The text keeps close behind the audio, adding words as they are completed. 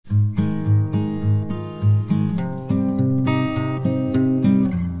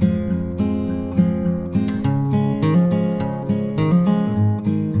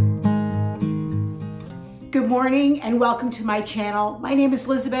morning and welcome to my channel. My name is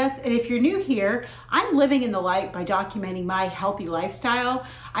Lizabeth, and if you're new here, I'm living in the light by documenting my healthy lifestyle.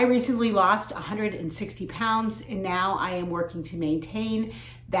 I recently lost 160 pounds and now I am working to maintain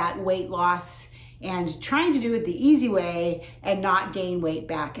that weight loss and trying to do it the easy way and not gain weight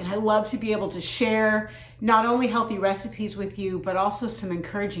back. And I love to be able to share not only healthy recipes with you, but also some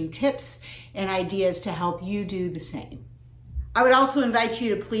encouraging tips and ideas to help you do the same. I would also invite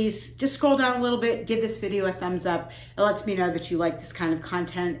you to please just scroll down a little bit, give this video a thumbs up. It lets me know that you like this kind of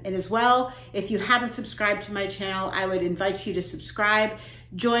content. And as well, if you haven't subscribed to my channel, I would invite you to subscribe.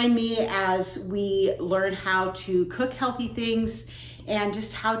 Join me as we learn how to cook healthy things and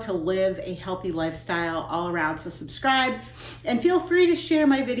just how to live a healthy lifestyle all around. So subscribe and feel free to share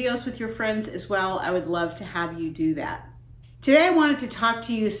my videos with your friends as well. I would love to have you do that. Today, I wanted to talk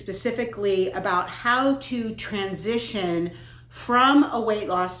to you specifically about how to transition from a weight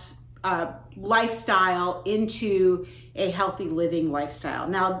loss lifestyle into a healthy living lifestyle.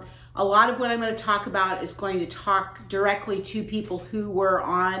 Now, a lot of what I'm going to talk about is going to talk directly to people who were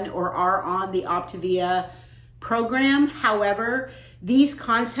on or are on the Optavia program. However, these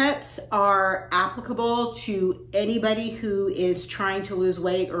concepts are applicable to anybody who is trying to lose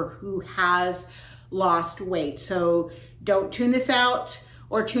weight or who has lost weight. So don't tune this out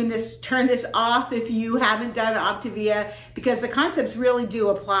or turn this off if you haven't done Optavia, because the concepts really do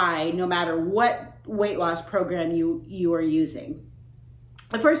apply no matter what weight loss program you are using.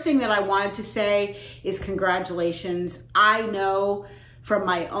 The first thing that I wanted to say is congratulations. I know from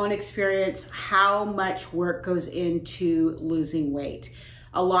my own experience how much work goes into losing weight.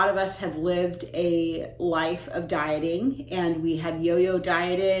 A lot of us have lived a life of dieting, and we have yo-yo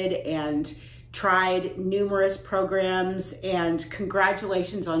dieted and tried numerous programs, and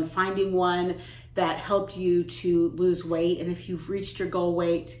congratulations on finding one that helped you to lose weight. And if you've reached your goal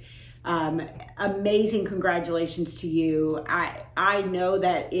weight, amazing congratulations to you. I know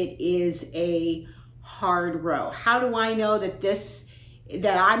that it is a hard row. How do I know that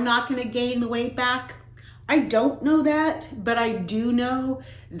I'm not going to gain the weight back? I don't know that, but I do know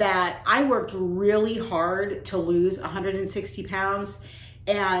that I worked really hard to lose 160 pounds.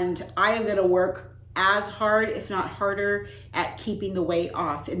 And I am going to work as hard, if not harder, at keeping the weight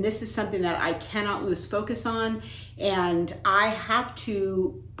off. And this is something that I cannot lose focus on. And I have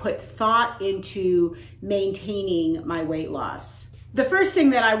to put thought into maintaining my weight loss. The first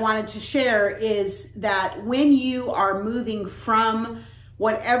thing that I wanted to share is that when you are moving from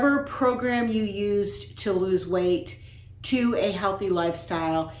whatever program you used to lose weight to a healthy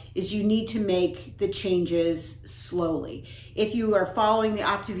lifestyle, is you need to make the changes slowly. If you are following the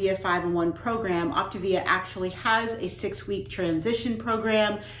Optavia 5-in-1 program, Optavia actually has a 6-week transition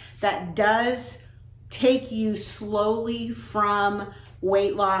program that does take you slowly from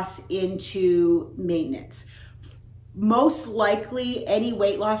weight loss into maintenance. Most likely, any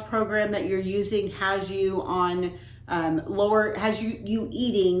weight loss program that you're using has you on you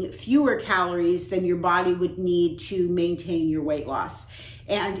eating fewer calories than your body would need to maintain your weight loss.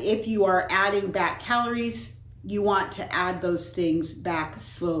 And if you are adding back calories, you want to add those things back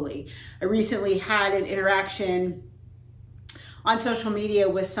slowly. I recently had an interaction on social media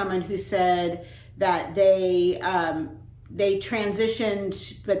with someone who said that they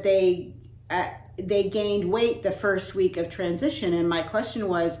transitioned, but they gained weight the first week of transition. And my question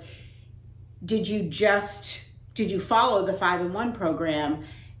was, did you follow the 5-in-1 program?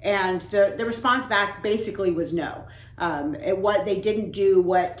 And the response back basically was no. They didn't do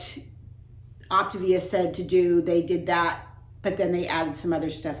what Optavia said to do. They did that, but then they added some other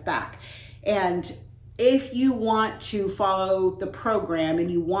stuff back. And if you want to follow the program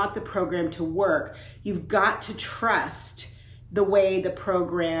and you want the program to work, you've got to trust the way the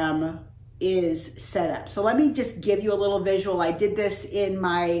program is set up. So let me just give you a little visual. I did this in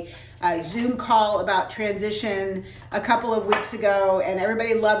my Zoom call about transition a couple of weeks ago, and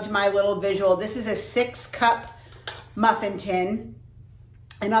everybody loved my little visual. This is a 6-cup muffin tin.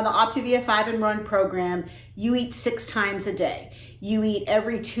 And on the Optavia 5-in-1 program, you eat 6 times a day. You eat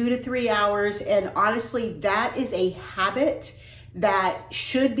every 2 to 3 hours. And honestly, that is a habit that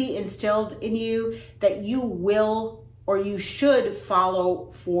should be instilled in you, that you will or you should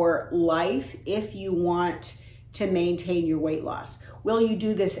follow for life if you want to maintain your weight loss. Will you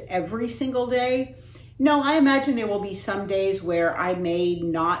do this every single day? No, I imagine there will be some days where I may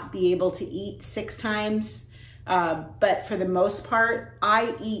not be able to eat 6 times. But for the most part,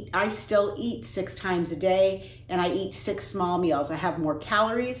 I still eat 6 times a day, and I eat 6 small meals. I have more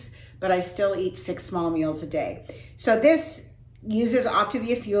calories, but I still eat 6 small meals a day. So this uses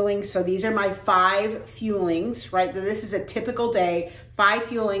Optavia fuelings. So these are my 5 fuelings, right? This is a typical day, 5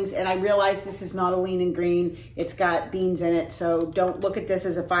 fuelings, and I realize this is not a lean and green. It's got beans in it, so don't look at this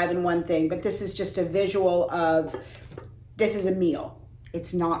as a 5-in-1 thing, but this is just a visual of, this is a meal.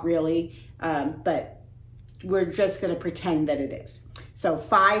 It's not really, but we're just gonna pretend that it is. So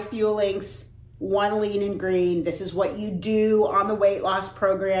 5 fuelings, 1 lean and green. This is what you do on the weight loss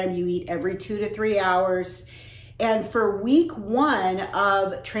program. You eat every 2 to 3 hours. And for week 1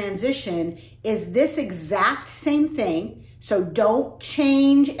 of transition is this exact same thing. So don't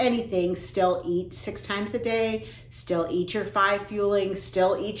change anything. Still eat 6 times a day, still eat your 5 fuelings,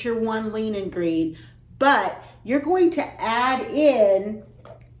 still eat your 1 lean and green, but you're going to add in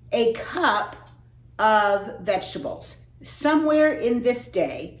a cup of vegetables. Somewhere in this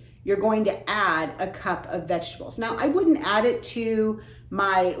day, you're going to add a cup of vegetables. Now, I wouldn't add it to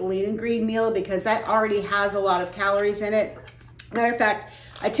my lean and green meal because that already has a lot of calories in it. Matter of fact,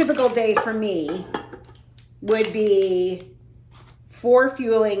 a typical day for me would be 4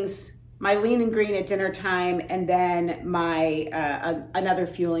 fuelings, my lean and green at dinner time, and then my another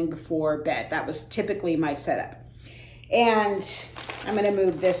fueling before bed. That was typically my setup. And I'm gonna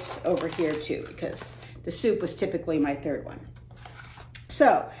move this over here too because the soup was typically my 3rd one.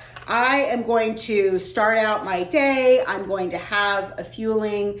 So I am going to start out my day. I'm going to have a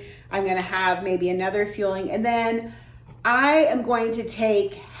fueling. I'm going to have maybe another fueling. And then I am going to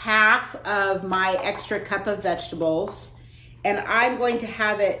take half of my extra cup of vegetables and I'm going to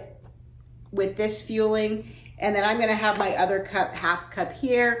have it with this fueling. And then I'm going to have my other cup, half cup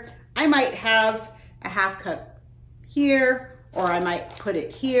here. I might have a half cup here, or I might put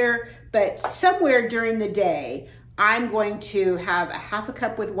it here, but somewhere during the day, I'm going to have a half a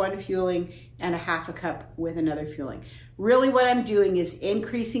cup with 1 fueling and a half a cup with another fueling. Really what I'm doing is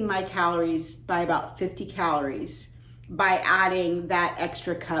increasing my calories by about 50 calories by adding that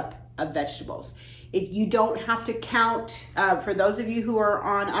extra cup of vegetables. You don't have to count, for those of you who are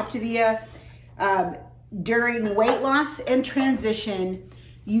on Optavia, during weight loss and transition,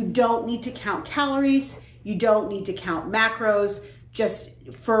 you don't need to count calories, you don't need to count macros. Just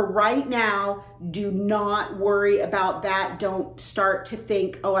for right now, do not worry about that. Don't start to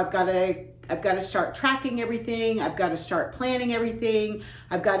think, oh, I've got to start tracking everything. I've got to start planning everything.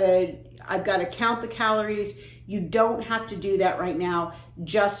 I've got to count the calories. You don't have to do that right now.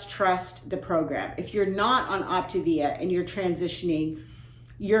 Just trust the program. If you're not on Optavia and you're transitioning,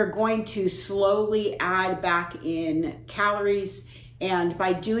 you're going to slowly add back in calories. And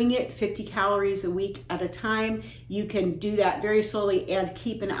by doing it 50 calories a week at a time, you can do that very slowly and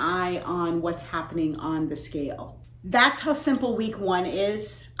keep an eye on what's happening on the scale. That's how simple week 1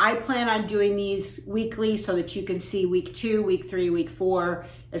 is. I plan on doing these weekly so that you can see week 2, week 3, week 4,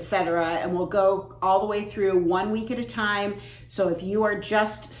 etc. And we'll go all the way through 1 week at a time. So if you are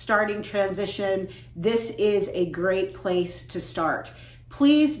just starting transition, this is a great place to start.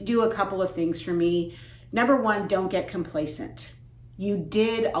 Please do a couple of things for me. Number 1, don't get complacent. You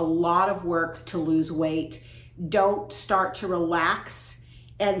did a lot of work to lose weight. Don't start to relax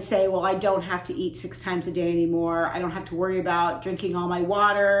and say, well, I don't have to eat 6 times a day anymore. I don't have to worry about drinking all my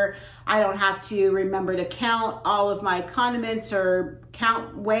water. I don't have to remember to count all of my condiments or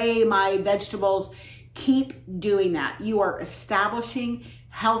weigh my vegetables. Keep doing that. You are establishing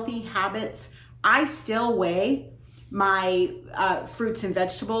healthy habits. I still weigh my fruits and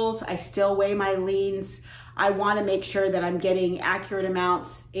vegetables. I still weigh my leans. I want to make sure that I'm getting accurate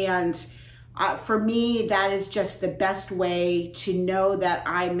amounts. And for me, that is just the best way to know that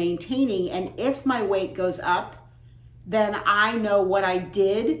I'm maintaining. And if my weight goes up, then I know what I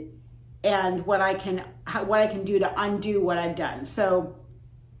did and what I can do to undo what I've done. So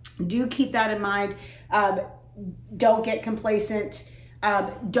do keep that in mind. Don't get complacent.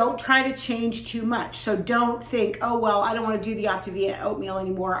 Don't try to change too much. So don't think, oh, well, I don't want to do the Optavia oatmeal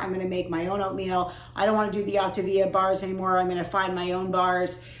anymore. I'm going to make my own oatmeal. I don't want to do the Optavia bars anymore. I'm going to find my own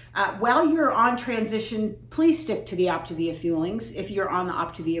bars. While you're on transition, please stick to the Optavia fuelings. If you're on the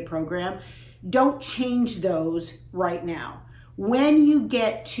Optavia program, don't change those right now. When you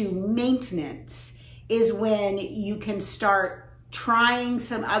get to maintenance is when you can start trying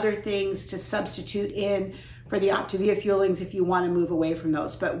some other things to substitute in for the Optavia fuelings if you want to move away from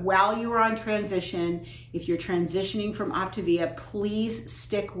those. But while you are on transition, if you're transitioning from Optavia, please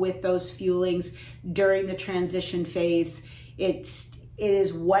stick with those fuelings during the transition phase. It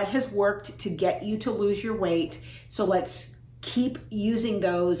is what has worked to get you to lose your weight. So let's keep using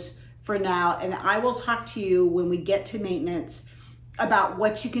those for now. And I will talk to you when we get to maintenance about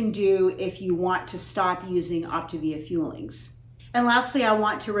what you can do if you want to stop using Optavia fuelings. And lastly, I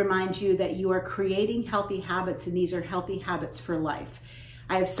want to remind you that you are creating healthy habits, and these are healthy habits for life.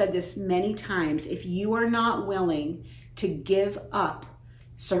 I have said this many times. If you are not willing to give up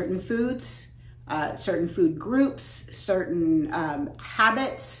certain foods, certain food groups, certain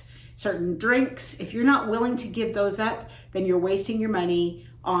habits, certain drinks, if you're not willing to give those up, then you're wasting your money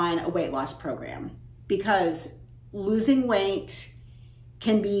on a weight loss program, because losing weight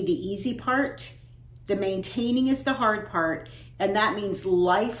can be the easy part. The maintaining is the hard part, and that means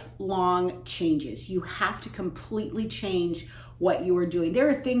lifelong changes. You have to completely change what you are doing. There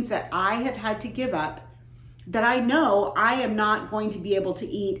are things that I have had to give up that I know I am not going to be able to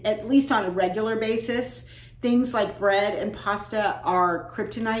eat, at least on a regular basis. Things like bread and pasta are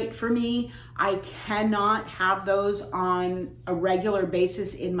kryptonite for me. I cannot have those on a regular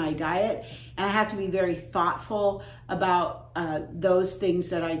basis in my diet, and I have to be very thoughtful about those things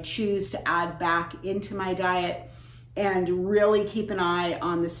that I choose to add back into my diet, and really keep an eye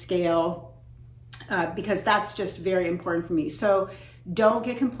on the scale, because that's just very important for me. So don't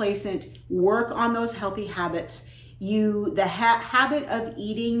get complacent. Work on those healthy habits. The habit of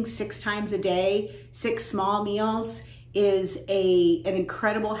eating 6 times a day, 6 small meals, is an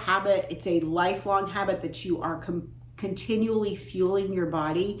incredible habit. It's a lifelong habit that you are continually fueling your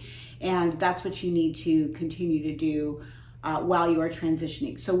body, and that's what you need to continue to do while you are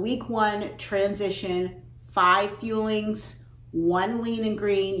transitioning. So week 1, transition, 5 fuelings, 1 lean and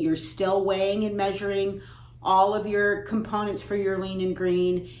green. You're still weighing and measuring all of your components for your lean and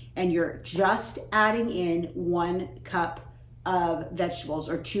green, and you're just adding in 1 cup of vegetables,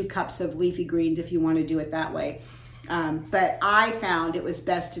 or 2 cups of leafy greens if you want to do it that way. But I found it was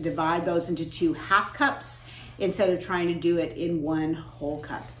best to divide those into 2 half cups instead of trying to do it in 1 whole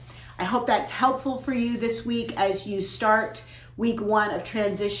cup. I hope that's helpful for you this week as you start week 1 of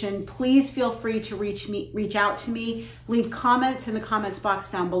transition. Please feel free to reach out to me. Leave comments in the comments box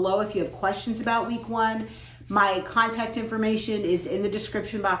down below if you have questions about week 1. My contact information is in the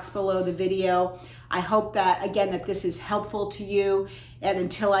description box below the video. I hope that, again, that this is helpful to you. And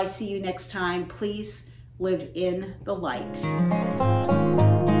until I see you next time, please live in the light.